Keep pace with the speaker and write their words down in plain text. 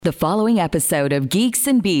The following episode of Geeks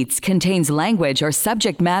and Beats contains language or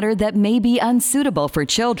subject matter that may be unsuitable for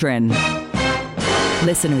children.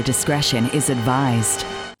 Listener discretion is advised.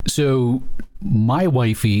 So, my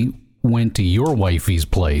wifey went to your wifey's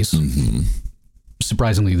place. Mm-hmm.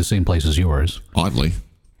 Surprisingly, the same place as yours. Oddly.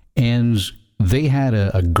 And they had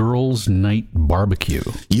a girls' night barbecue.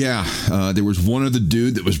 Yeah, there was one other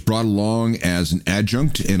dude that was brought along as an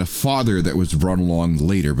adjunct and a father that was brought along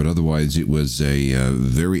later, but otherwise it was a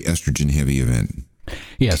very estrogen-heavy event.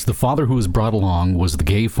 Yes, the father who was brought along was the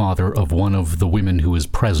gay father of one of the women who was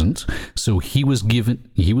present. So he was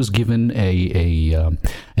given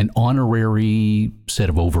an honorary set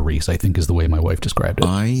of ovaries, I think is the way my wife described it.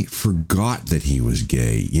 I forgot that he was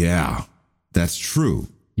gay. Yeah, that's true.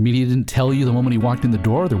 You mean he didn't tell you the moment he walked in the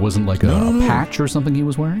door? There wasn't like a patch or something he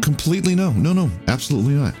was wearing? Completely no,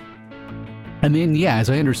 absolutely not. And then, yeah, as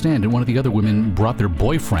I understand it, one of the other women brought their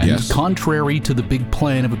boyfriend, yes, contrary to the big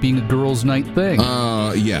plan of it being a girls' night thing.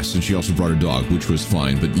 Yes, and she also brought her dog, which was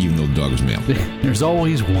fine, but even though the dog was male. There's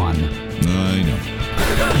always one. I know.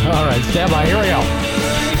 All right, stand by. Here we go.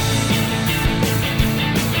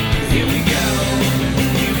 Here we go.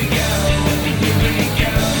 Here we go. Here we go.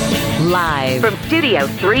 Live from Studio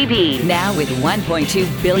 3B, now with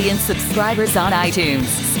 1.2 billion subscribers on iTunes,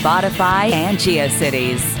 Spotify, and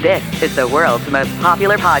GeoCities. This is the world's most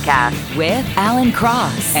popular podcast with Alan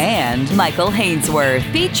Cross and Michael Hainsworth,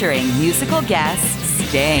 featuring musical guest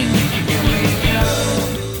Sting.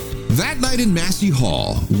 That night in Massey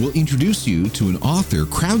Hall, we'll introduce you to an author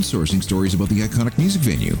crowdsourcing stories about the iconic music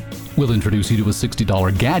venue. We'll introduce you to a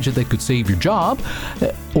 $60 gadget that could save your job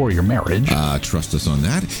or your marriage. Trust us on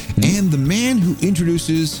that. And the man who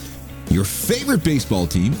introduces your favorite baseball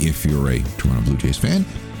team, if you're a Toronto Blue Jays fan,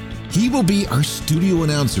 he will be our studio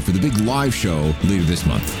announcer for the big live show later this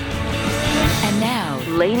month. And now,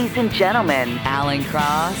 ladies and gentlemen, Alan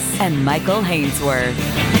Cross and Michael Hainsworth.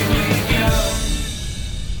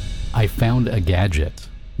 I found a gadget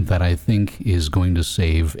that I think is going to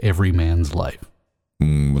save every man's life.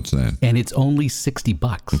 What's that? And it's only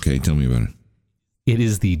 $60. Okay, tell me about it. It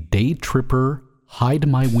is the Day Tripper Hide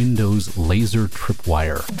My Windows Laser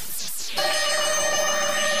Tripwire.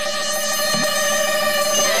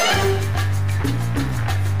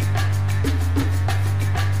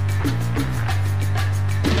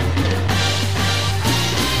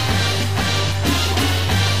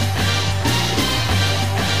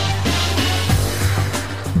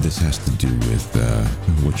 This has to do with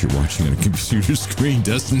what you're watching on a computer screen,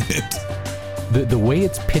 doesn't it? The way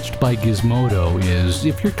it's pitched by Gizmodo is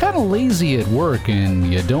if you're kind of lazy at work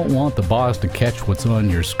and you don't want the boss to catch what's on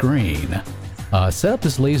your screen, set up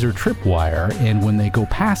this laser tripwire, and when they go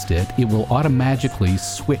past it, it will automatically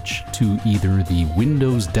switch to either the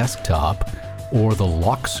Windows desktop or the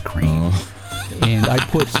lock screen. Oh. And I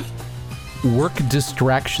put work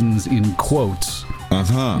distractions in quotes.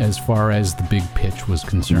 As far as the big pitch was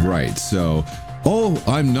concerned. Right. So,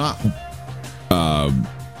 I'm not on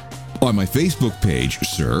my Facebook page,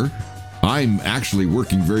 sir. I'm actually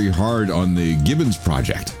working very hard on the Gibbons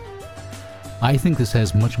project. I think this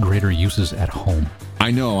has much greater uses at home. I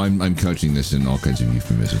know. I'm couching this in all kinds of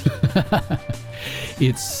euphemisms.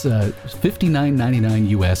 It's $59.99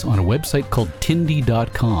 US on a website called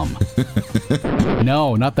Tindy.com.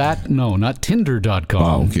 No, not that. No, not Tinder.com.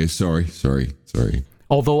 Oh, okay. Sorry.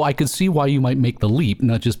 Although I could see why you might make the leap,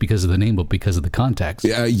 not just because of the name, but because of the context.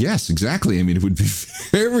 Yes, exactly. I mean, it would be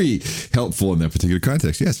very helpful in that particular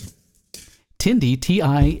context, yes. Tindy,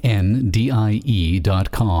 TINDIE.com,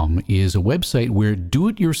 is a website where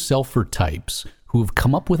do-it-yourselfer types who have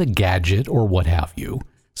come up with a gadget or what have you,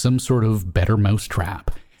 some sort of better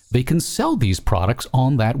mousetrap, they can sell these products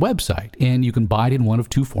on that website, and you can buy it in one of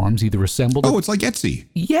two forms, either assembled... Oh, it's like Etsy.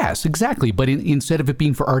 Yes, exactly, but instead of it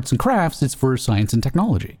being for arts and crafts, it's for science and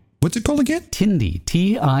technology. What's it called again? Tindy,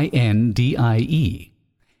 TINDIE.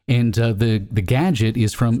 And the gadget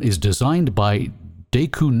is designed by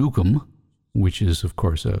Deku Nukem, which is, of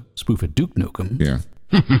course, a spoof of Duke Nukem. Yeah.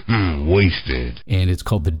 Wasted. And it's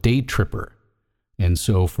called the Day Tripper. And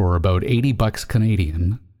so for about $80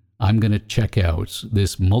 Canadian... I'm going to check out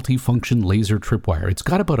this multifunction laser tripwire. It's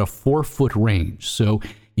got about a 4-foot range, so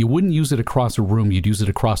you wouldn't use it across a room. You'd use it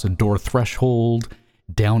across a door threshold,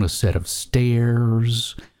 down a set of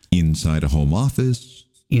stairs. Inside a home office.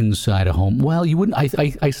 Inside a home. Well, you wouldn't.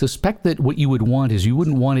 I suspect that what you would want is you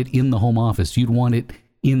wouldn't want it in the home office. You'd want it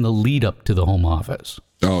in the lead up to the home office.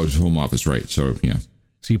 Oh, it's home office, right. So, yeah.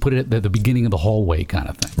 So you put it at the beginning of the hallway kind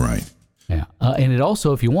of thing. Right. Yeah. And it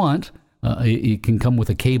also, if you want... it can come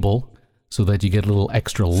with a cable so that you get a little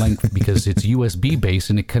extra length because it's USB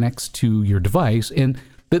based and it connects to your device. And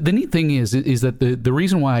The neat thing is that the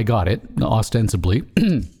reason why I got it, ostensibly,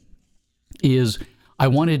 is I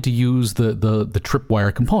wanted to use the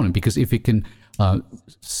tripwire component, because if it can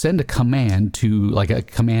send a command to like a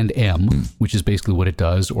command M, which is basically what it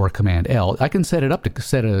does, or a command L, I can set it up to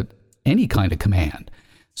set any kind of command.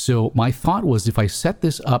 So my thought was, if I set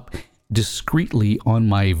this up discreetly on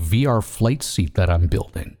my VR flight seat that I'm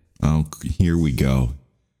building. Oh, here we go.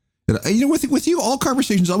 You know, with you, all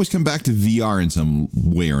conversations always come back to VR in some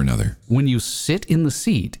way or another. When you sit in the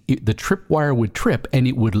seat, the tripwire would trip and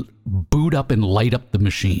it would boot up and light up the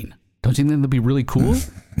machine. Don't you think that'd be really cool?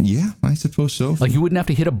 Yeah, I suppose so. Like, you wouldn't have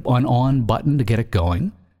to hit an on button to get it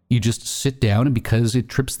going. You just sit down, and because it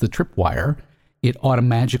trips the tripwire, it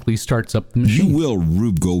automatically starts up the machine. You will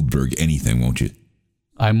Rube Goldberg anything, won't you?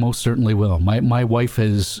 I most certainly will. My wife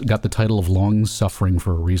has got the title of long suffering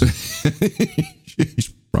for a reason.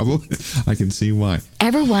 Probably. I can see why.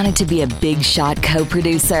 Ever wanted to be a big shot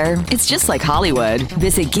co-producer? It's just like Hollywood.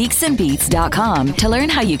 Visit geeksandbeats.com to learn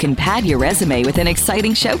how you can pad your resume with an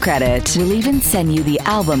exciting show credit. We'll even send you the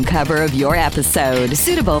album cover of your episode,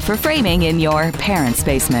 suitable for framing in your parents'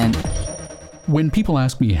 basement. When people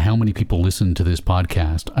ask me how many people listen to this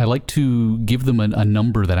podcast, I like to give them a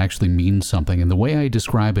number that actually means something. And the way I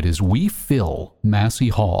describe it is, we fill Massey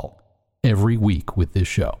Hall every week with this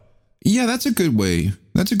show. Yeah, that's a good way.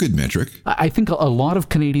 That's a good metric. I think a lot of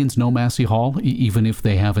Canadians know Massey Hall, even if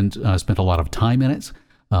they haven't spent a lot of time in it.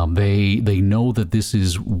 They know that this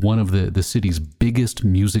is one of the city's biggest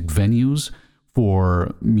music venues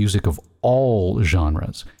for music of all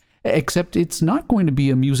genres. Except it's not going to be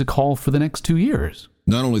a music hall for the next 2 years.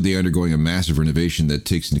 Not only are they undergoing a massive renovation that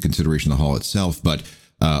takes into consideration the hall itself, but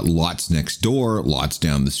lots next door, lots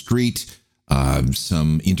down the street,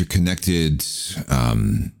 some interconnected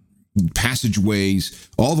passageways,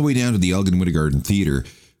 all the way down to the Elgin Winter Garden Theater,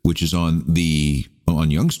 which is on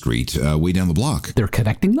Yonge Street, way down the block. They're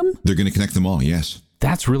connecting them? They're going to connect them all, yes.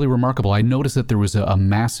 That's really remarkable. I noticed that there was a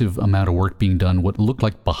massive amount of work being done, what looked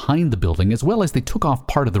like behind the building, as well as they took off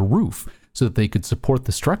part of the roof so that they could support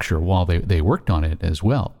the structure while they worked on it as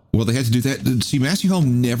well. Well, they had to do that. See, Massey Hall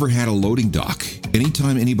never had a loading dock.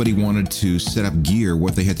 Anytime anybody wanted to set up gear,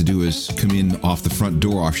 what they had to do is come in off the front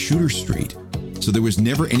door off Shooter Street. So there was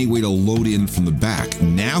never any way to load in from the back.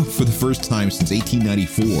 Now, for the first time since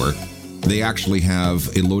 1894, they actually have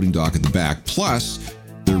a loading dock at the back. Plus,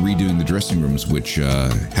 they're redoing the dressing rooms, which,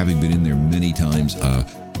 having been in there many times,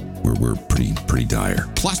 were pretty dire.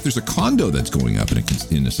 Plus, there's a condo that's going up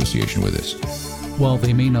in association with this. Well,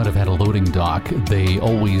 they may not have had a loading dock. They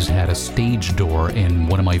always had a stage door, and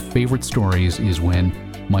one of my favorite stories is when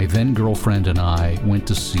my then girlfriend and I went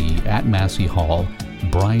to see, at Massey Hall,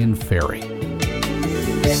 Brian Ferry.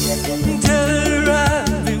 Tell her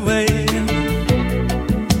I'll be waiting,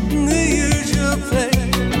 the usual place,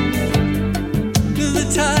 to the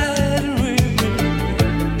tide and river,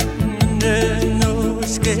 and there's no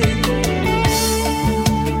escape.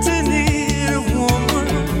 To need a woman,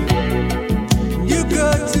 you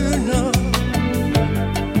got to know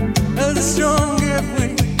how the strong get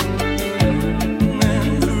weak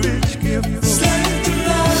and the rich get poor.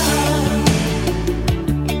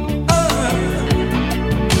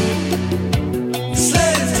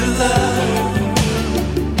 Slave to love.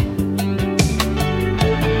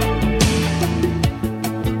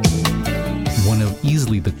 One of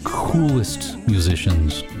easily the coolest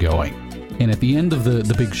musicians going. And at the end of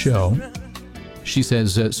the big show, she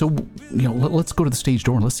says, let's go to the stage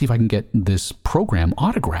door and let's see if I can get this program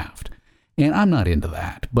autographed. And I'm not into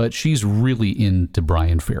that, but she's really into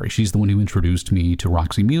Brian Ferry. She's the one who introduced me to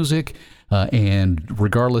Roxy Music, and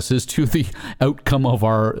regardless as to the outcome of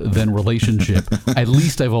our then relationship, at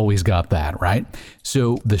least I've always got that, right?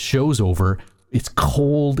 So the show's over. It's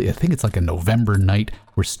cold. I think it's like a November night.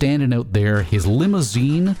 We're standing out there. His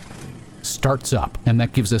limousine starts up, and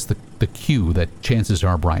that gives us the cue that chances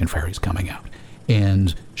are Brian Ferry's coming out.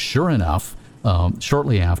 And sure enough,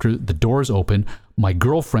 shortly after, the doors open. My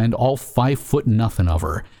girlfriend, all 5'0" of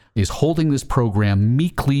her, is holding this program,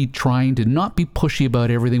 meekly trying to not be pushy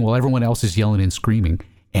about everything while everyone else is yelling and screaming.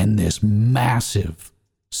 And this massive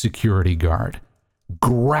security guard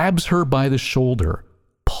grabs her by the shoulder,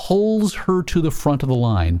 pulls her to the front of the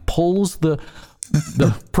line, pulls the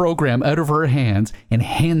program out of her hands and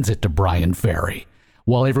hands it to Brian Ferry,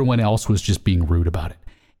 while everyone else was just being rude about it.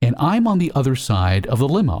 And I'm on the other side of the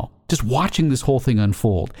limo, just watching this whole thing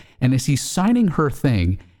unfold. And as he's signing her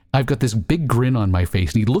thing, I've got this big grin on my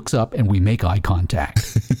face, and he looks up and we make eye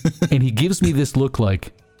contact. And he gives me this look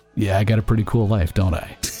like, yeah, I got a pretty cool life, don't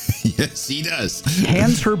I? Yes, he does.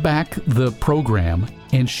 Hands her back the program,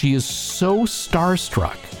 and she is so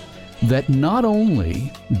starstruck that not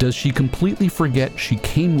only does she completely forget she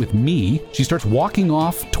came with me, she starts walking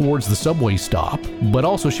off towards the subway stop, but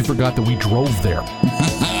also she forgot that we drove there.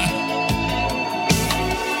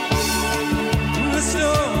 The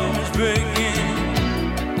storm is breaking,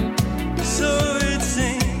 so it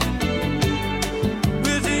seems.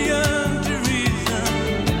 We're too young to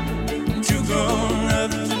reason, too grown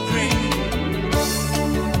up to dream.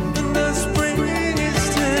 And the spring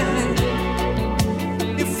is turning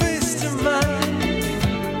your face to mine.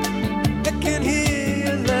 I can hear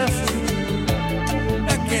your laughter,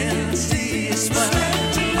 I can see your smile.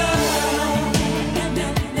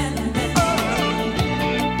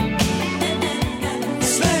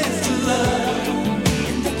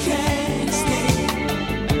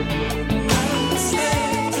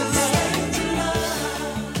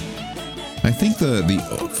 I think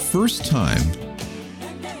the first time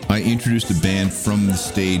I introduced a band from the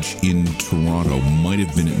stage in Toronto might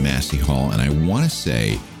have been at Massey Hall, and I want to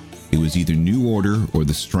say it was either New Order or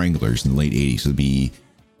the Stranglers in the late 80s. It'll be,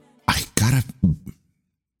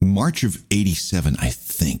 March of 87, I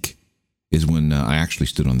think, is when I actually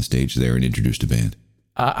stood on the stage there and introduced a band.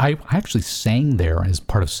 I actually sang there as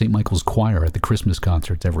part of St. Michael's Choir at the Christmas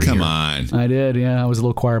concerts every year. Come on. I did, yeah. I was a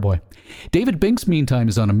little choir boy. David Binks, meantime,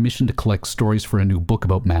 is on a mission to collect stories for a new book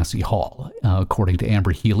about Massey Hall. According to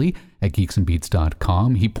Amber Healy at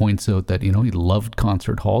geeksandbeats.com, he points out that, he loved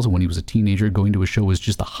concert halls, and when he was a teenager, going to a show was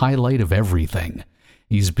just the highlight of everything.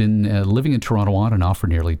 He's been living in Toronto on and off for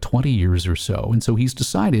nearly 20 years or so, and so he's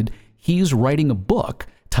decided he's writing a book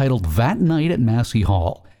titled That Night at Massey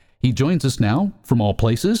Hall. He joins us now from all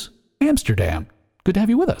places, Amsterdam. Good to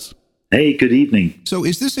have you with us. Hey, good evening. So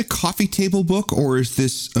is this a coffee table book, or is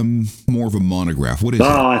this more of a monograph? What is it?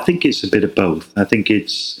 I think it's a bit of both. I think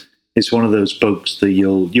it's one of those books that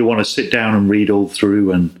you want to sit down and read all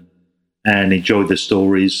through and enjoy the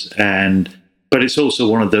stories, but it's also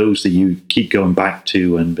one of those that you keep going back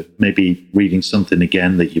to and maybe reading something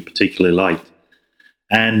again that you particularly liked.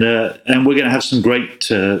 And we're going to have some great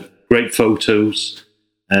photos,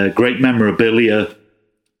 great memorabilia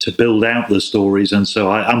to build out the stories. And so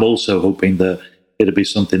I'm also hoping that it'll be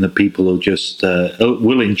something that people will just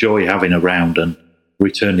will enjoy having around and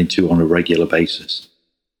returning to on a regular basis.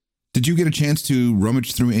 Did you get a chance to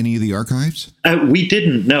rummage through any of the archives? We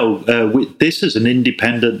didn't, no. This is an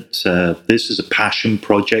independent, this is a passion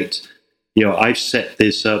project. I've set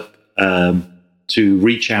this up to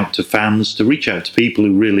reach out to fans, to reach out to people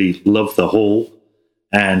who really love the hall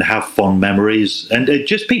and have fond memories, and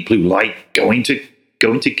just people who like going to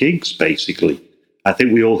gigs, basically. I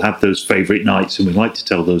think we all have those favorite nights, and we like to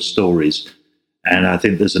tell those stories. And I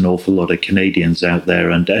think there's an awful lot of Canadians out there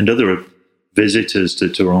and other visitors to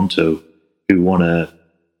Toronto who want to,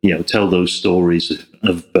 tell those stories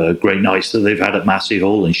of great nights that they've had at Massey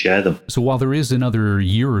Hall and share them. So while there is another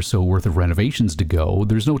year or so worth of renovations to go,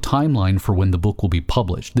 there's no timeline for when the book will be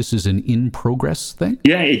published. This is an in-progress thing?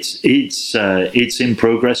 Yeah, it's in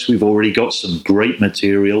progress. We've already got some great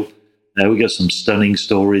material. We got some stunning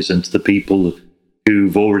stories, and to the people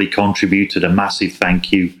who've already contributed, a massive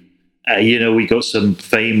thank you. We got some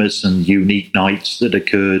famous and unique nights that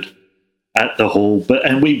occurred at the hall,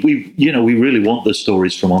 and we really want the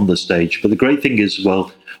stories from on the stage. But the great thing is,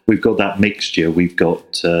 we've got that mixture. We've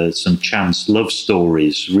got some chance love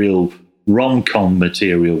stories, real rom-com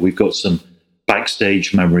material. We've got some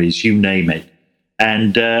backstage memories, you name it.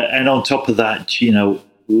 And on top of that,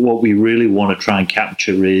 what we really want to try and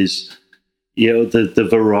capture is, the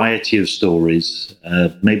variety of stories.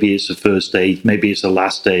 Maybe it's a first date, maybe it's a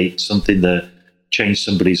last date, something that changed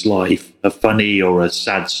somebody's life, a funny or a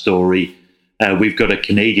sad story. We've got a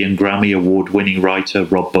Canadian Grammy Award-winning writer,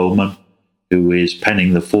 Rob Bowman, who is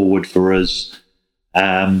penning the foreword for us.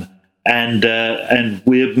 And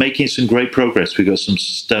we're making some great progress. We've got some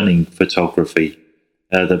stunning photography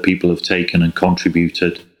that people have taken and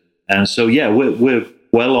contributed. And so, we're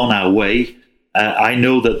well on our way. I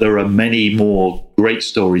know that there are many more great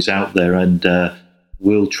stories out there, and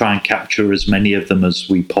we'll try and capture as many of them as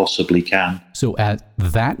we possibly can. So at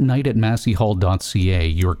thatnightatmasseyhall.ca,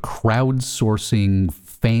 you're crowdsourcing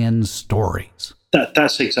fan stories.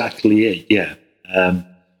 That's exactly it, yeah.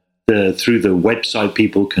 Through the website,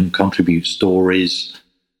 people can contribute stories.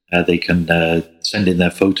 They can send in their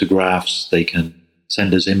photographs. They can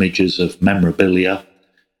send us images of memorabilia.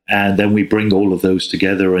 And then we bring all of those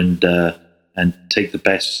together and take the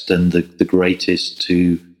best and the greatest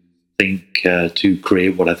to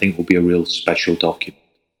create what I think will be a real special document.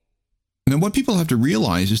 Now, what people have to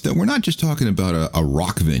realize is that we're not just talking about a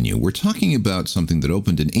rock venue. We're talking about something that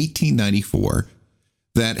opened in 1894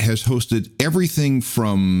 that has hosted everything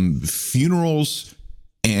from funerals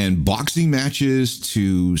and boxing matches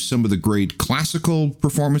to some of the great classical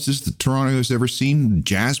performances that Toronto has ever seen,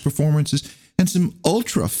 jazz performances, and some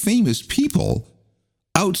ultra famous people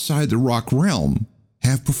outside the rock realm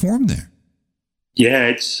have performed there.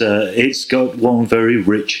 Yeah, it's got one very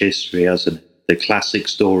rich history, hasn't it? The classic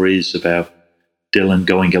stories about Dylan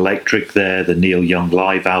going electric there, the Neil Young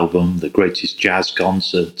live album, the greatest jazz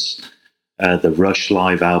concerts, the Rush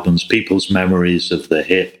live albums, people's memories of the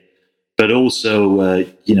hit, but also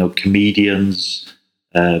comedians,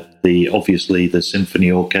 obviously the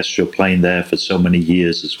symphony orchestra playing there for so many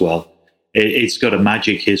years as well. It's got a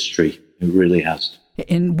magic history. It really has.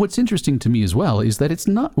 And what's interesting to me as well is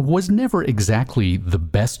that was never exactly the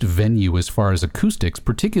best venue as far as acoustics,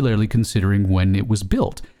 particularly considering when it was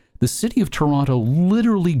built. The city of Toronto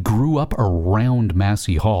literally grew up around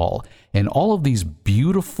Massey Hall, and all of these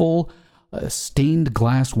beautiful stained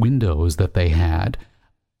glass windows that they had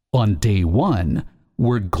on day one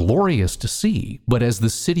were glorious to see. But as the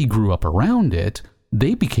city grew up around it,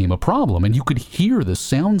 they became a problem, and you could hear the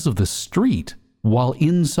sounds of the street while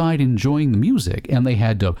inside enjoying the music, and they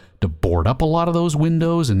had to board up a lot of those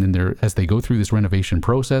windows. And then as they go through this renovation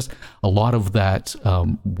process, a lot of that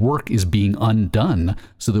work is being undone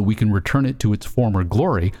so that we can return it to its former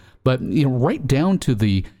glory. But right down to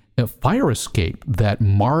the fire escape that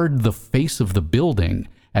marred the face of the building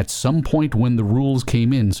at some point when the rules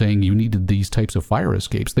came in saying you needed these types of fire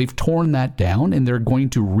escapes. They've torn that down, and they're going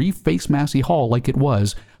to reface Massey Hall like it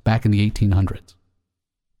was back in the 1800s.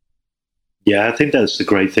 Yeah, I think that's the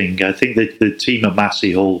great thing. I think that the team at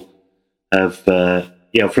Massey Hall have,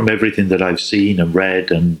 from everything that I've seen and read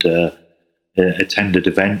and attended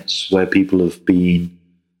events where people have been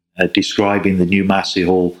describing the new Massey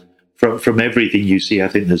Hall, from everything you see, I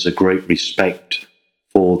think there's a great respect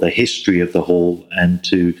for the history of the hall and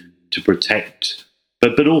to protect,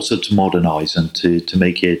 but also to modernize and to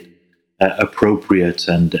make it appropriate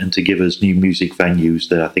and to give us new music venues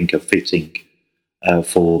that I think are fitting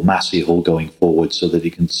for Massey Hall going forward, so that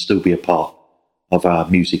it can still be a part of our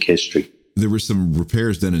music history. There were some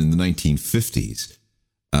repairs done in the 1950s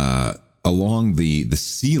along the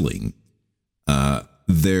ceiling.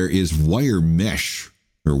 There is wire mesh,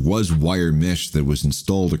 or was wire mesh, that was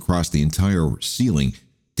installed across the entire ceiling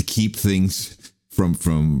to keep things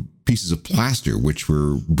from pieces of plaster, which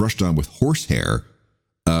were brushed on with horsehair,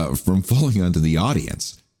 from falling onto the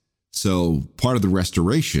audience. So part of the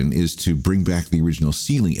restoration is to bring back the original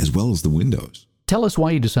ceiling as well as the windows. Tell us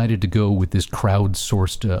why you decided to go with this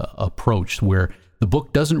crowdsourced approach, where the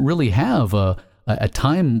book doesn't really have a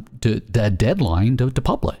deadline to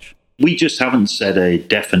publish. We just haven't set a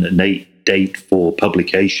definite date for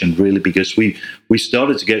publication, really, because we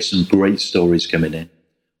started to get some great stories coming in.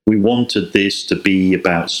 We wanted this to be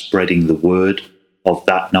about spreading the word of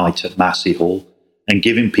that night at Massey Hall and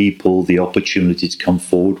giving people the opportunity to come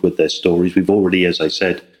forward with their stories. We've already, as I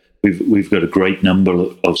said, we've got a great number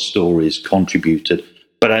of stories contributed,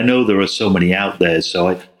 but I know there are so many out there.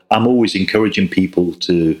 So I'm always encouraging people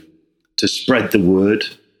to spread the word.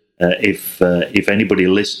 If anybody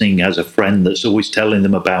listening has a friend that's always telling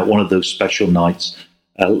them about one of those special nights,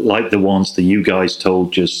 like the ones that you guys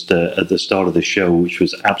told just at the start of the show, which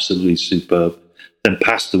was absolutely superb, then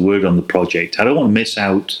pass the word on the project. I don't want to miss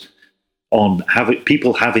out on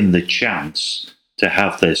people having the chance to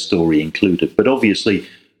have their story included. But obviously,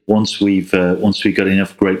 once we've got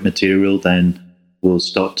enough great material, then we'll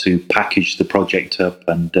start to package the project up,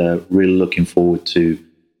 and really looking forward to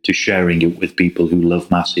sharing it with people who love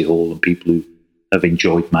Massey Hall and people who have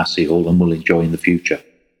enjoyed Massey Hall and will enjoy in the future.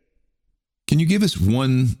 Can you give us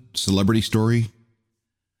one celebrity story?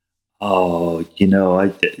 Oh,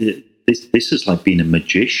 this is like being a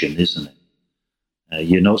magician, isn't it?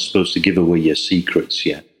 You're not supposed to give away your secrets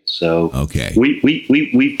yet. So okay,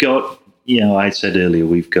 we've got, I said earlier,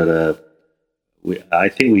 I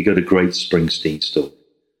think we got a great Springsteen story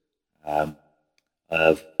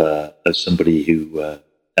of somebody who.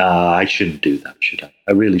 I shouldn't do that, should I?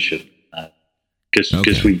 I really shouldn't.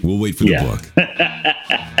 Because we'll wait for the book.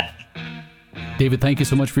 David, thank you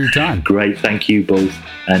so much for your time. Great, thank you both.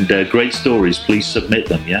 And great stories. Please submit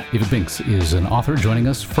them, yeah? David Binks is an author joining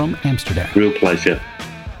us from Amsterdam. Real pleasure.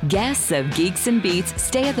 Guests of Geeks and Beats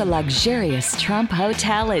stay at the luxurious Trump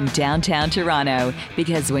Hotel in downtown Toronto,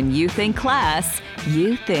 because when you think class,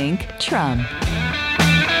 you think Trump.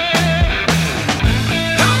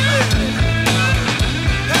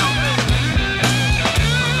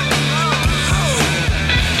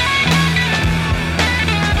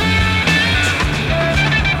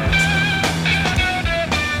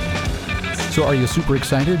 So are you super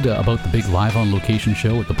excited about the big live on location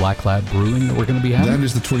show at the Black Lab Brewing that we're going to be having? That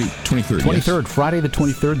is the 23rd. 23rd, yes. Friday the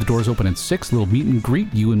 23rd. The doors open at 6. Little meet and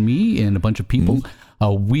greet, you and me and a bunch of people.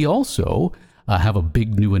 We also have a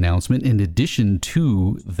big new announcement. In addition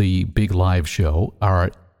to the big live show,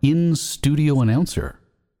 our in-studio announcer.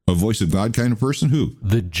 A voice of God kind of person? Who?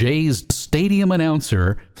 The Jays stadium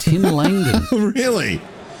announcer, Tim Langdon. Really?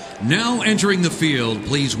 Now entering the field,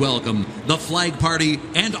 please welcome the flag party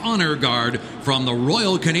and honor guard from the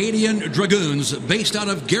Royal Canadian Dragoons based out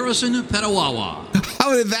of Garrison, Petawawa.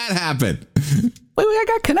 How did that happen? Wait, I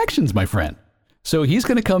got connections, my friend. So he's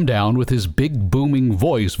going to come down with his big booming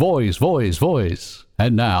voice.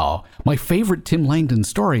 And now, my favorite Tim Langdon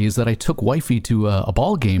story is that I took wifey to a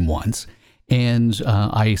ball game once, and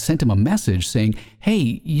I sent him a message saying,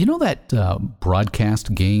 hey, you know that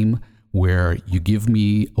broadcast game where you give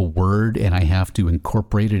me a word and I have to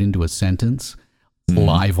incorporate it into a sentence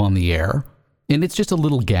live on the air? And it's just a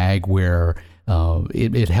little gag where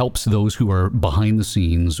it helps those who are behind the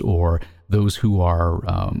scenes or those who are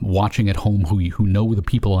watching at home who know the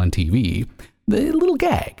people on TV. The little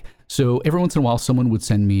gag. So every once in a while, someone would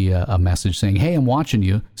send me a message saying, hey, I'm watching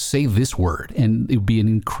you, say this word. And it would be an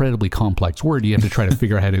incredibly complex word. You have to try to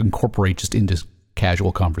figure out how to incorporate just into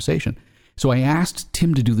casual conversation. So I asked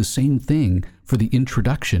Tim to do the same thing for the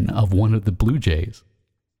introduction of one of the Blue Jays.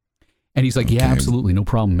 And he's like, yeah, absolutely. No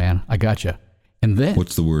problem, man. I got you. And then,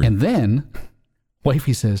 what's the word? And then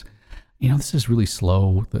wifey says, you know, this is really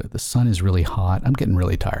slow. The sun is really hot. I'm getting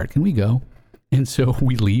really tired. Can we go? And so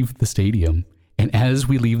we leave the stadium. And as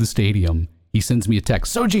we leave the stadium, he sends me a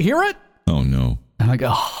text. So did you hear it? Oh, no. And I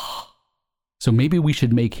go, oh. So maybe we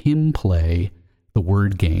should make him play the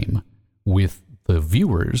word game with the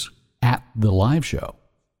viewers at the live show.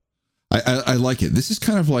 I like it. This is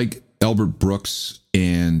kind of like Albert Brooks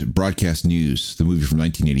and Broadcast News, the movie from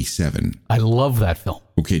 1987. I love that film.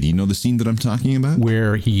 Okay, do you know the scene that I'm talking about?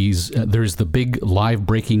 Where there's the big live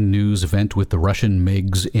breaking news event with the Russian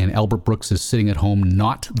MiGs, and Albert Brooks is sitting at home,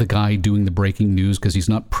 not the guy doing the breaking news because he's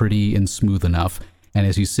not pretty and smooth enough. And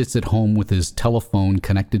as he sits at home with his telephone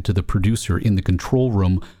connected to the producer in the control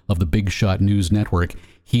room of the Big Shot News Network,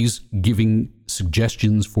 he's giving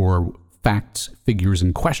suggestions for facts, figures,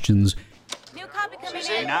 and questions. New copy coming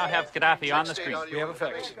We in. now have Gaddafi on the street. We have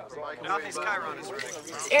effects. Gaddafi's Chiron is ready.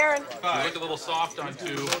 This is Aaron. You look a little soft on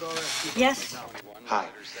 2. Yes. Hi.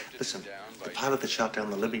 Listen, the pilot that shot down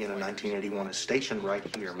the Libyan in 1981 is stationed right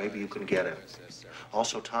here. Maybe you can get him.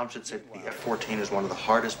 Also, Thompson said the F-14 is one of the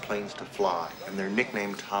hardest planes to fly, and they're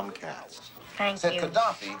nicknamed Tomcats. Thank Said you.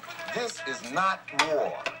 Gaddafi, this is not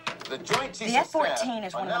war. The Joint Chiefs The of Staff F-14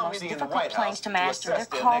 is are one of the now most meeting in difficult White planes House to master. assess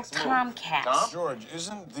They're their called next move. Tomcats. Tom? George,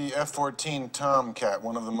 isn't the F-14 Tomcat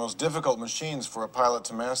one of the most difficult machines for a pilot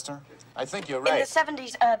to master? I think you're In right. the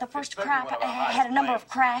 70s, the first craft had a number of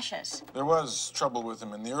crashes. There was trouble with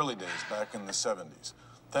him in the early days, back in the 70s.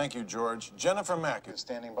 Thank you, George. Jennifer Mack is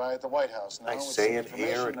standing by at the White House now. I with say some it here,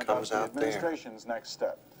 information it about comes the out there. administration's next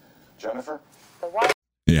step. Jennifer?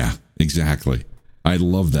 Yeah, exactly. I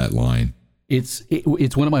love that line. It's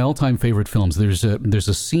one of my all-time favorite films. There's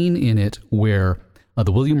a scene in it where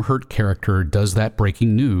the William Hurt character does that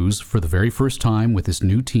breaking news for the very first time with this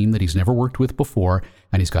new team that he's never worked with before,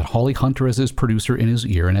 and he's got Holly Hunter as his producer in his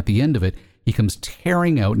ear, and at the end of it, he comes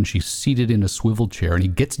tearing out, and she's seated in a swivel chair, and he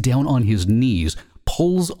gets down on his knees,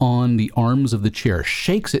 pulls on the arms of the chair,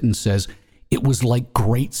 shakes it, and says, "It was like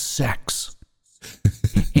great sex."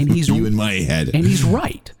 And he's You in my head. and he's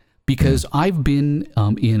right, because I've been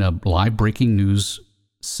in a live breaking news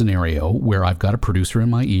scenario where I've got a producer in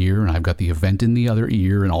my ear and I've got the event in the other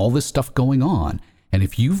ear and all this stuff going on. And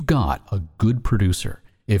if you've got a good producer,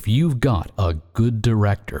 if you've got a good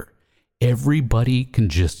director, everybody can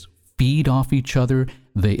just feed off each other.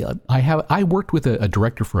 I worked with a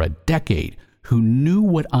director for a decade who knew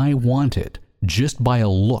what I wanted just by a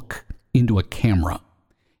look into a camera.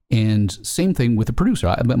 And same thing with the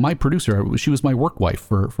producer. My producer, she was my work wife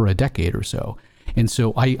for a decade or so. And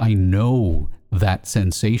so I know that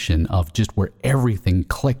sensation of just where everything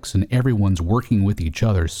clicks and everyone's working with each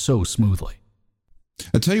other so smoothly.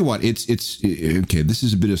 I'll tell you what, it's okay, this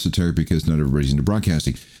is a bit esoteric because not everybody's into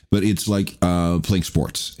broadcasting, but it's like playing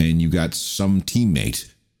sports, and you got some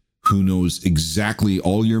teammate who knows exactly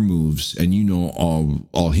all your moves, and you know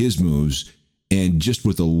all his moves, and just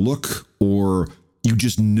with a look, or you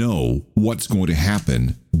just know what's going to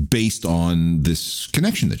happen based on this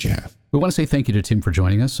connection that you have. We want to say thank you to Tim for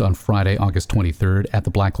joining us on Friday, August 23rd at the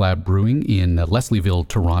Black Lab Brewing in Leslieville,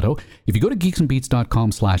 Toronto. If you go to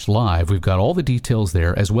geeksandbeats.com/live, we've got all the details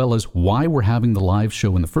there, as well as why we're having the live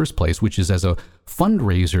show in the first place, which is as a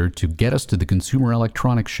fundraiser to get us to the Consumer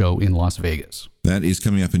Electronics Show in Las Vegas. That is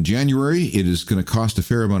coming up in January. It is going to cost a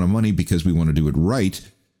fair amount of money because we want to do it right,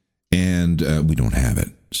 and we don't have it.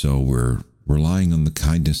 So we're relying on the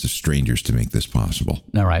kindness of strangers to make this possible.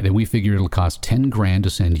 All right, and we figure it'll cost $10,000 to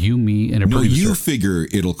send you, me, and a producer. No, you figure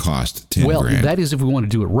it'll cost $10,000. Well, that is if we want to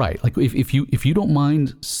do it right. Like if you don't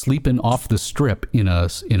mind sleeping off the strip in a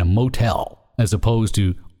motel as opposed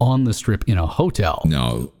to on the strip in a hotel.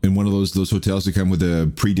 No, in one of those hotels that come with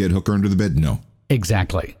a pre-dead hooker under the bed. No,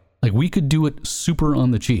 exactly. Like we could do it super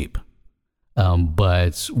on the cheap,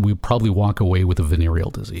 but we probably walk away with a venereal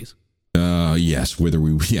disease. Yes,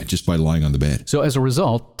 just by lying on the bed. So as a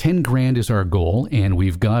result, $10,000 is our goal, and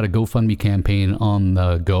we've got a GoFundMe campaign on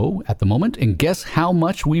the go at the moment. And guess how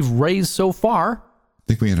much we've raised so far? I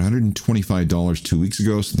think we had $125 2 weeks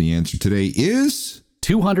ago. So the answer today is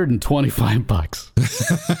 $225.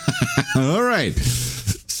 All right.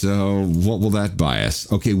 So what will that buy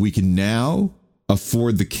us? Okay, we can now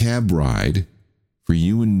afford the cab ride for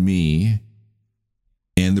you and me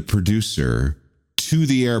and the producer to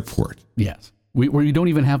the airport. Yes. We don't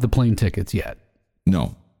even have the plane tickets yet.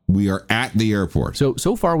 No. We are at the airport.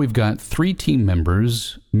 So far we've got 3 team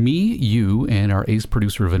members, me, you, and our ace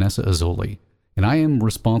producer, Vanessa Azzoli. And I am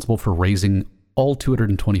responsible for raising all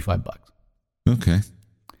 $225. Okay.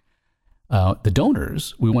 The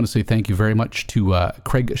donors, we want to say thank you very much to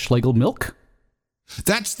Craig Schlegel Milk.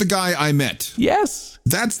 That's the guy I met. Yes.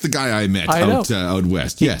 That's the guy I met out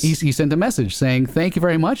west. Yes. He sent a message saying, thank you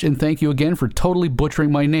very much, and thank you again for totally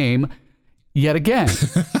butchering my name yet again.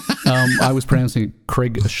 I was pronouncing it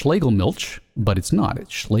Craig Schlegel Milch, but it's not.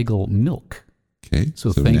 It's Schlegel Milk. Okay.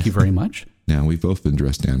 So thank you very much. Now, we've both been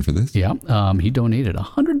dressed down for this. Yeah. He donated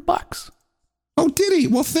 $100. Oh, did he?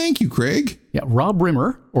 Well, thank you, Craig. Yeah. Rob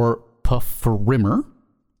Rimmer, or Puff Rimmer,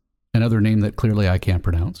 another name that clearly I can't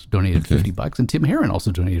pronounce, donated $50. And Tim Herron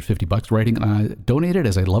also donated $50, writing, I donated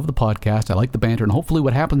as I love the podcast, I like the banter, and hopefully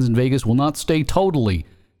what happens in Vegas will not stay totally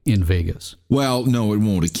in Vegas. Well, no, it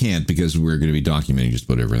won't. It can't, because we're going to be documenting just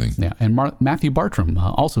about everything. Yeah, and Matthew Bartram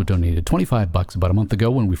also donated $25 about a month ago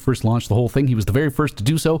when we first launched the whole thing. He was the very first to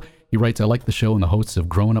do so. He writes, I like the show and the hosts have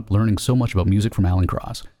grown up learning so much about music from Alan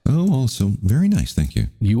Cross. Oh, also very nice. Thank you.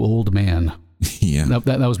 You old man. Yeah.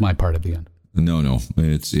 That was my part at the end. No.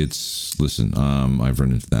 It's listen, I've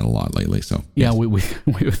run into that a lot lately, so. Yeah, we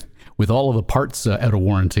with all of the parts out of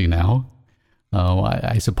warranty now,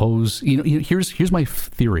 I suppose, here's my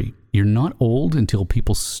theory. You're not old until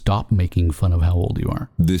people stop making fun of how old you are.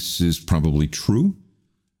 This is probably true,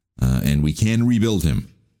 and we can rebuild him.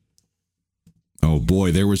 Oh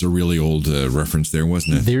boy, there was a really old reference there,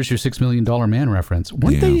 wasn't it? There's your $6 Million Man reference.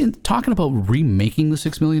 Weren't they talking about remaking the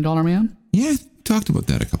 $6 Million Man? Yeah, talked about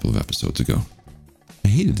that a couple of episodes ago. I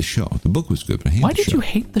hated the show. The book was good, but I hated Why the did show. you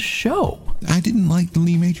hate the show? I didn't like the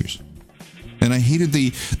Lee Majors. And I hated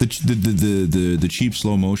the cheap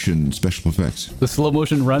slow motion special effects. The slow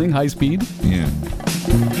motion running, high speed? Yeah.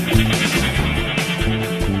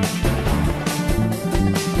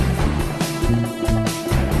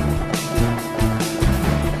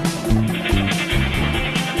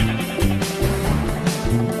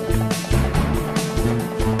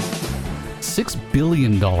 $6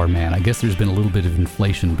 billion man. I guess there's been a little bit of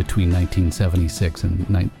inflation between 1976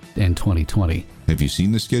 and 2020. Have you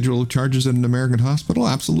seen the schedule of charges at an American hospital?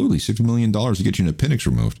 Absolutely. $6 million to get you an appendix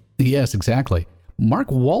removed. Yes, exactly. Mark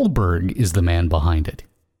Wahlberg is the man behind it.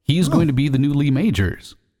 He's going to be the new Lee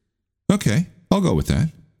Majors. Okay, I'll go with that.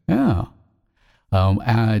 Yeah.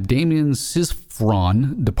 Damien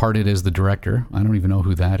Cisfron departed as the director. I don't even know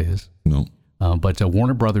who that is. No. But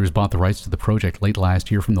Warner Brothers bought the rights to the project late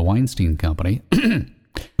last year from the Weinstein Company,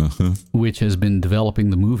 which has been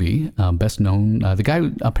developing the movie. Best known, the guy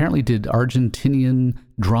who apparently did Argentinian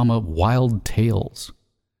drama Wild Tales.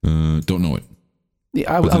 Don't know it.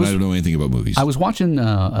 Yeah, I don't know anything about movies. I was watching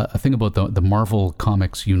a thing about the Marvel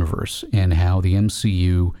Comics universe and how the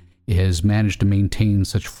MCU has managed to maintain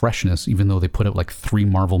such freshness, even though they put out like 3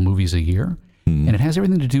 Marvel movies a year. Mm-hmm. And it has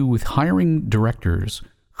everything to do with hiring directors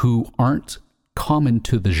who aren't common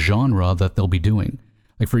to the genre that they'll be doing.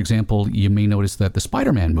 Like, for example, you may notice that the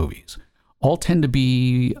Spider-Man movies all tend to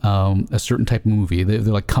be a certain type of movie. They're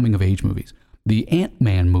like coming-of-age movies. The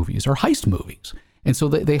Ant-Man movies are heist movies. And so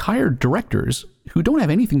they hire directors who don't have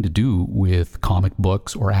anything to do with comic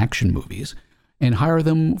books or action movies and hire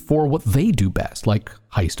them for what they do best, like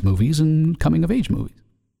heist movies and coming-of-age movies.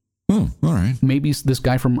 Oh, all right. Maybe this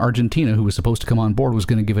guy from Argentina who was supposed to come on board was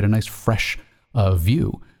going to give it a nice fresh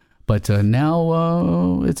view. But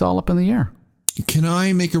now it's all up in the air. Can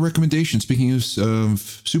I make a recommendation? Speaking of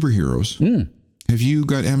superheroes, have you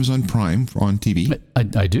got Amazon Prime on TV?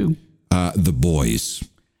 I do. The Boys.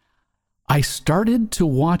 I started to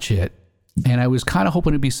watch it, and I was kind of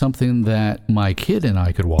hoping it'd be something that my kid and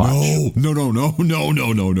I could watch.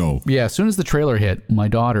 No. Yeah, as soon as the trailer hit, my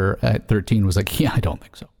daughter at 13 was like, yeah, I don't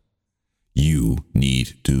think so. You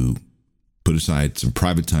need to put aside some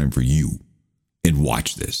private time for you and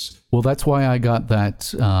watch this. Well, that's why I got that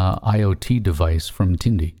IoT device from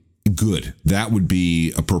Tindy. Good. That would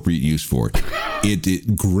be appropriate use for it.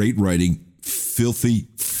 It great writing, filthy,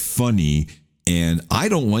 funny, and I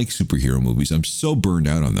don't like superhero movies. I'm so burned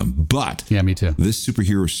out on them. But yeah, me too. This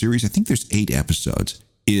superhero series, I think there's 8 episodes,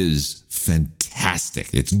 is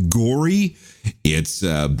fantastic. It's gory. It's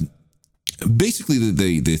basically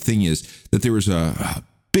the thing is that there is a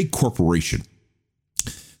big corporation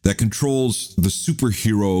that controls the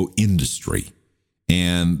superhero industry.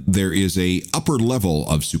 And there is a upper level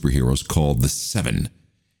of superheroes called the Seven.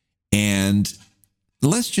 And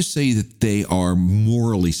let's just say that they are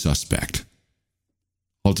morally suspect.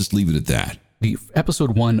 I'll just leave it at that. The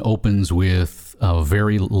episode 1 opens with a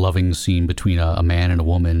very loving scene between a man and a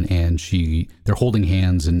woman, and they're holding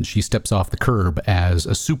hands, and she steps off the curb as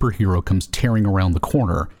a superhero comes tearing around the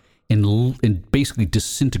corner and basically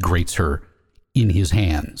disintegrates her in his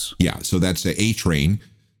hands. Yeah, so that's A-Train,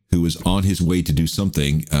 who is on his way to do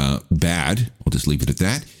something bad. I'll just leave it at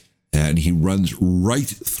that. And he runs right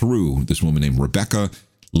through this woman named Rebecca,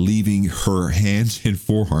 leaving her hands and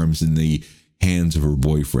forearms in the hands of her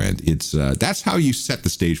boyfriend. It's that's how you set the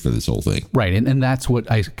stage for this whole thing. Right, and that's what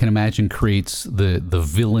I can imagine creates the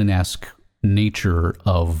villain-esque nature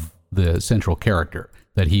of the central character,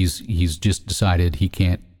 that he's just decided he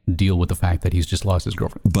can't deal with the fact that he's just lost his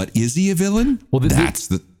girlfriend. But is he a villain? Well, that's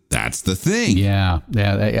the thing. Yeah,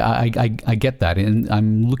 I get that, and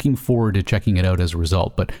I'm looking forward to checking it out as a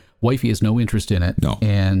result. But wifey has no interest in it. No.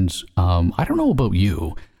 And I don't know about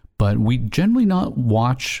you, but we generally not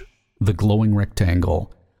watch The Glowing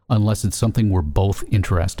Rectangle unless it's something we're both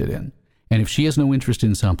interested in. And if she has no interest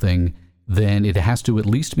in something, then it has to at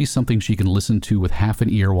least be something she can listen to with half an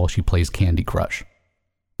ear while she plays Candy Crush.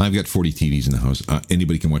 I've got 40 TVs in the house.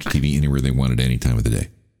 Anybody can watch TV anywhere they want at any time of the day.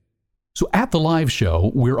 So at the live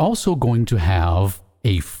show, we're also going to have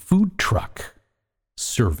a food truck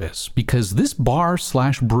service, because this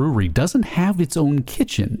bar/brewery doesn't have its own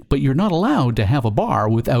kitchen, but you're not allowed to have a bar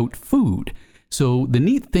without food. So the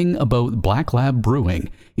neat thing about Black Lab Brewing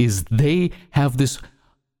is they have this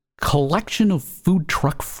collection of food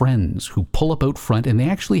truck friends who pull up out front, and they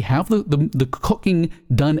actually have the cooking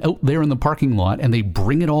done out there in the parking lot, and they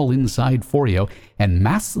bring it all inside for you. And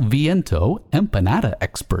Mas Viento empanada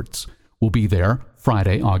experts will be there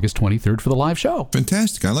Friday, August 23rd for the live show.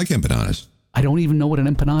 Fantastic. I like empanadas. I don't even know what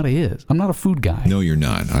an empanada is. I'm not a food guy. No, you're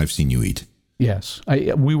not. I've seen you eat. Yes.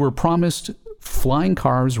 We were promised flying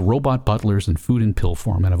cars, robot butlers, and food in pill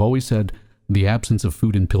form. And I've always said the absence of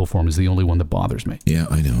food in pill form is the only one that bothers me. Yeah,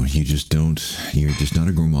 I know. You're just not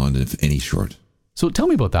a gourmand of any sort. So tell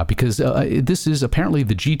me about that, because this is apparently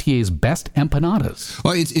the GTA's best empanadas.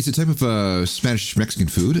 Well, it's a type of Spanish-Mexican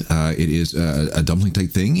food. It is a dumpling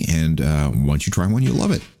type thing, and once you try one, you'll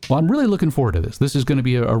love it. Well, I'm really looking forward to this. This is going to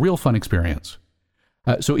be a real fun experience.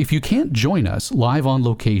 So if you can't join us live on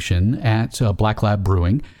location at Black Lab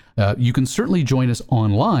Brewing, you can certainly join us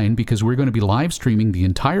online, because we're going to be live streaming the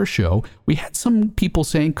entire show. We had some people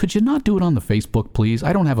saying, could you not do it on the Facebook, please?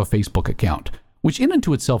 I don't have a Facebook account, which in and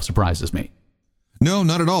to itself surprises me. No,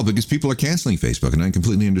 not at all, because people are canceling Facebook, and I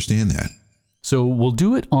completely understand that. So we'll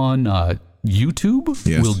do it on YouTube.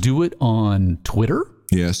 Yes. We'll do it on Twitter.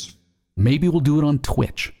 Yes. Maybe we'll do it on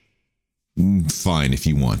Twitch. Fine, if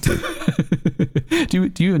you want to.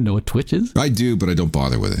 Do you even know what Twitch is? I do, but I don't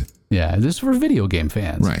bother with it. Yeah, this is for video game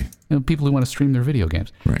fans. Right. People who want to stream their video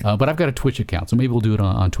games. Right. But I've got a Twitch account, so maybe we'll do it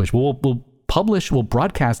on Twitch. We'll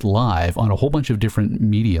broadcast live on a whole bunch of different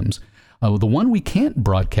mediums. The one we can't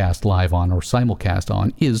broadcast live on or simulcast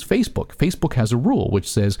on is Facebook. Facebook has a rule which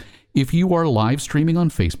says if you are live streaming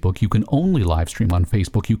on Facebook, you can only live stream on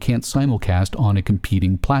Facebook. You can't simulcast on a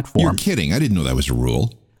competing platform. You're kidding. I didn't know that was a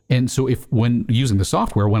rule. And so when using the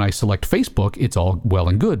software, when I select Facebook, it's all well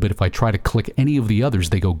and good. But if I try to click any of the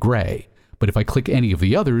others, they go gray. But if I click any of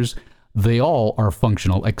the others, they all are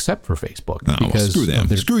functional except for Facebook. Oh, well, screw them.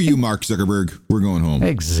 Screw you, Mark Zuckerberg. We're going home.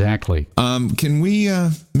 Exactly. Can we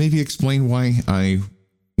maybe explain why I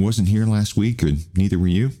wasn't here last week, and neither were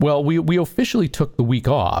you. Well, we officially took the week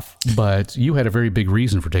off, but you had a very big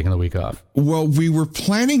reason for taking the week off. Well, we were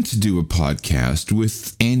planning to do a podcast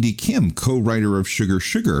with Andy Kim, co-writer of Sugar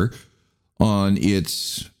Sugar, on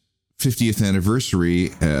its 50th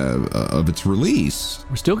anniversary of its release.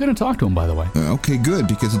 We're still going to talk to him, by the way. Okay, good,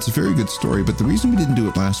 because it's a very good story. But the reason we didn't do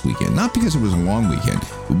it last weekend, not because it was a long weekend,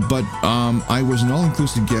 but I was an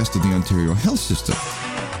all-inclusive guest of the Ontario Health System.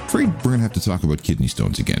 Afraid we're going to have to talk about kidney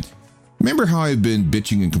stones again. Remember how I've been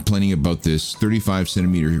bitching and complaining about this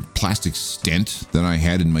 35-centimeter plastic stent that I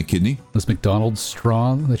had in my kidney? This McDonald's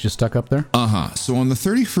straw that you stuck up there? So on the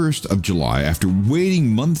 31st of July, after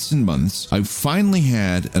waiting months and months, I finally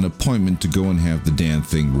had an appointment to go and have the damn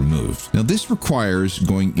thing removed. Now, this requires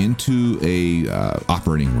going into a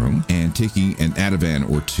operating room and taking an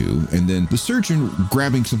Ativan or two, and then the surgeon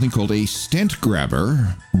grabbing something called a stent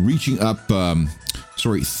grabber, reaching up...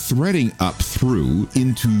 threading up through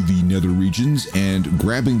into the nether regions and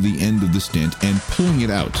grabbing the end of the stent and pulling it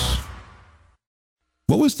out.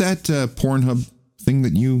 What was that Pornhub thing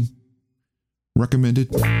that you recommended?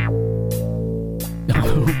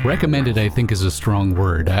 Recommended, I think, is a strong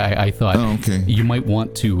word. I thought you might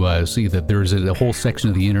want to see that there's a whole section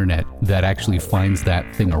of the internet that actually finds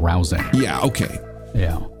that thing arousing. Yeah, okay.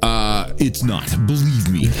 Yeah. It's not. Believe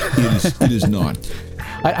me, it is not.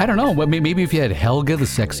 I don't know. Maybe if you had Helga, the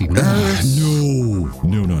sexy nurse. No.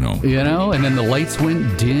 You know, and then the lights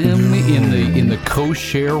went dim in the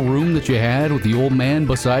co-share room that you had with the old man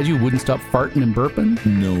beside you who wouldn't stop farting and burping.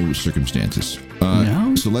 No circumstances.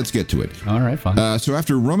 No? So let's get to it. All right, fine. So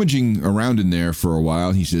after rummaging around in there for a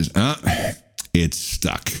while, he says, it's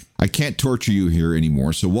stuck. I can't torture you here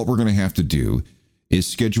anymore. So what we're going to have to do is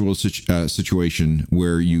schedule a situation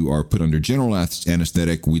where you are put under general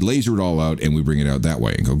anesthetic. We laser it all out and we bring it out that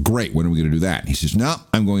way. And go, great, when are we going to do that? And he says, no,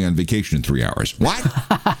 I'm going on vacation in 3 hours. What?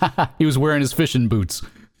 He was wearing his fishing boots.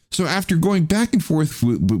 So after going back and forth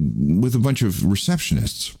with a bunch of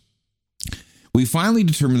receptionists, we finally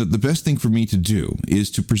determined that the best thing for me to do is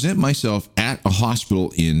to present myself at a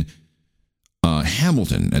hospital in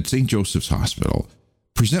Hamilton, at St. Joseph's Hospital,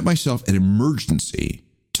 present myself at emergency,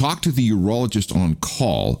 talk to the urologist on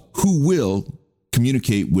call, who will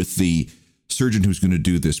communicate with the surgeon who's going to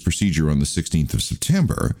do this procedure on the 16th of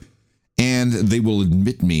September, and they will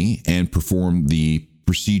admit me and perform the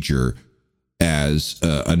procedure as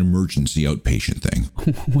an emergency outpatient thing.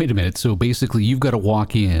 Wait a minute. So basically, you've got to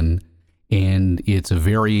walk in, and it's a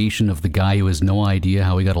variation of the guy who has no idea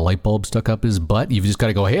how he got a light bulb stuck up his butt. You've just got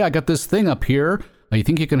to go, hey, I got this thing up here. You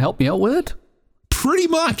think you can help me out with it? Pretty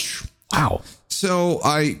much. Wow. So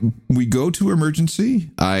we go to emergency.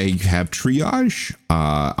 I have triage.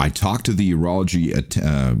 I talk to the urology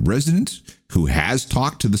resident who has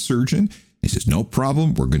talked to the surgeon. He says, no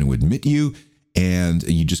problem. We're going to admit you. And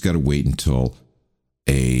you just got to wait until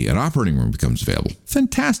an operating room becomes available.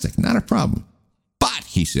 Fantastic. Not a problem. But,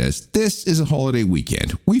 he says, this is a holiday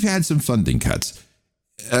weekend. We've had some funding cuts.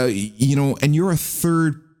 And you're a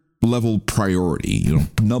third level priority.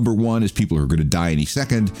 Number one is people who are going to die any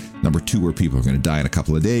second. Number two are people who are going to die in a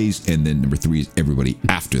couple of days. And then number three is everybody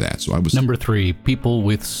after that. So I was... Number three, people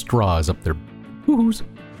with straws up their hoo-hoos.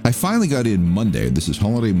 I finally got in Monday. This is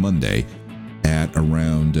holiday Monday at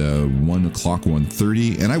around 1 o'clock,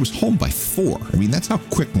 1:30. And I was home by 4. I mean, that's how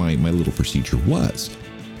quick my little procedure was.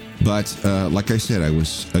 But like I said, I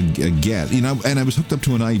was a guest, and I was hooked up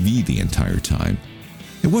to an IV the entire time.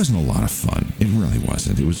 It wasn't a lot of fun. It really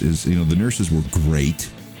wasn't. It was the nurses were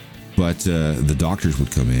great, but the doctors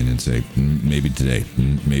would come in and say, maybe today,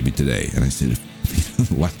 maybe today. And I said,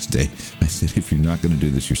 the last day, I said, if you're not going to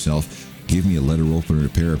do this yourself, give me a letter opener, a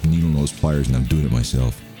pair of needle nose pliers, and I'm doing it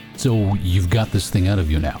myself. So you've got this thing out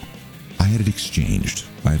of you now. I had it exchanged.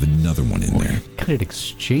 I have another one in there. Got it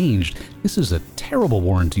exchanged. This is a terrible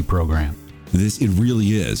warranty program. It really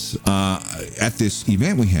is. At this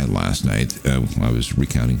event we had last night, I was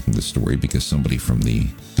recounting the story because somebody from the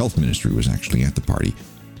health ministry was actually at the party.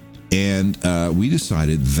 And we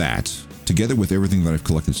decided that, together with everything that I've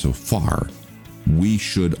collected so far, we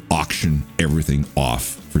should auction everything off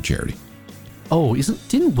for charity. Oh,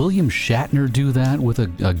 didn't William Shatner do that with a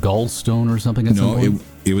gallstone or something? No,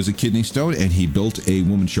 it was a kidney stone, and he built a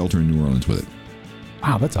women's shelter in New Orleans with it.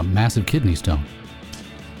 Wow, that's a massive kidney stone.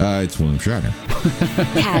 It's William Shatner.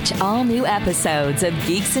 Catch all new episodes of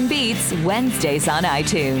Geeks and Beats Wednesdays on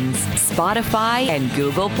iTunes, Spotify, and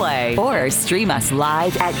Google Play. Or stream us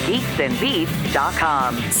live at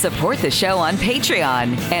geeksandbeats.com. Support the show on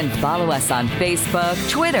Patreon and follow us on Facebook,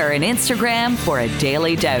 Twitter, and Instagram for a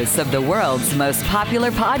daily dose of the world's most popular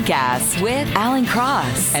podcasts with Alan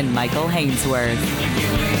Cross and Michael Hainsworth.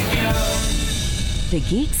 The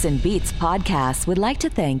Geeks and Beats podcast would like to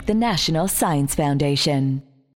thank the National Science Foundation.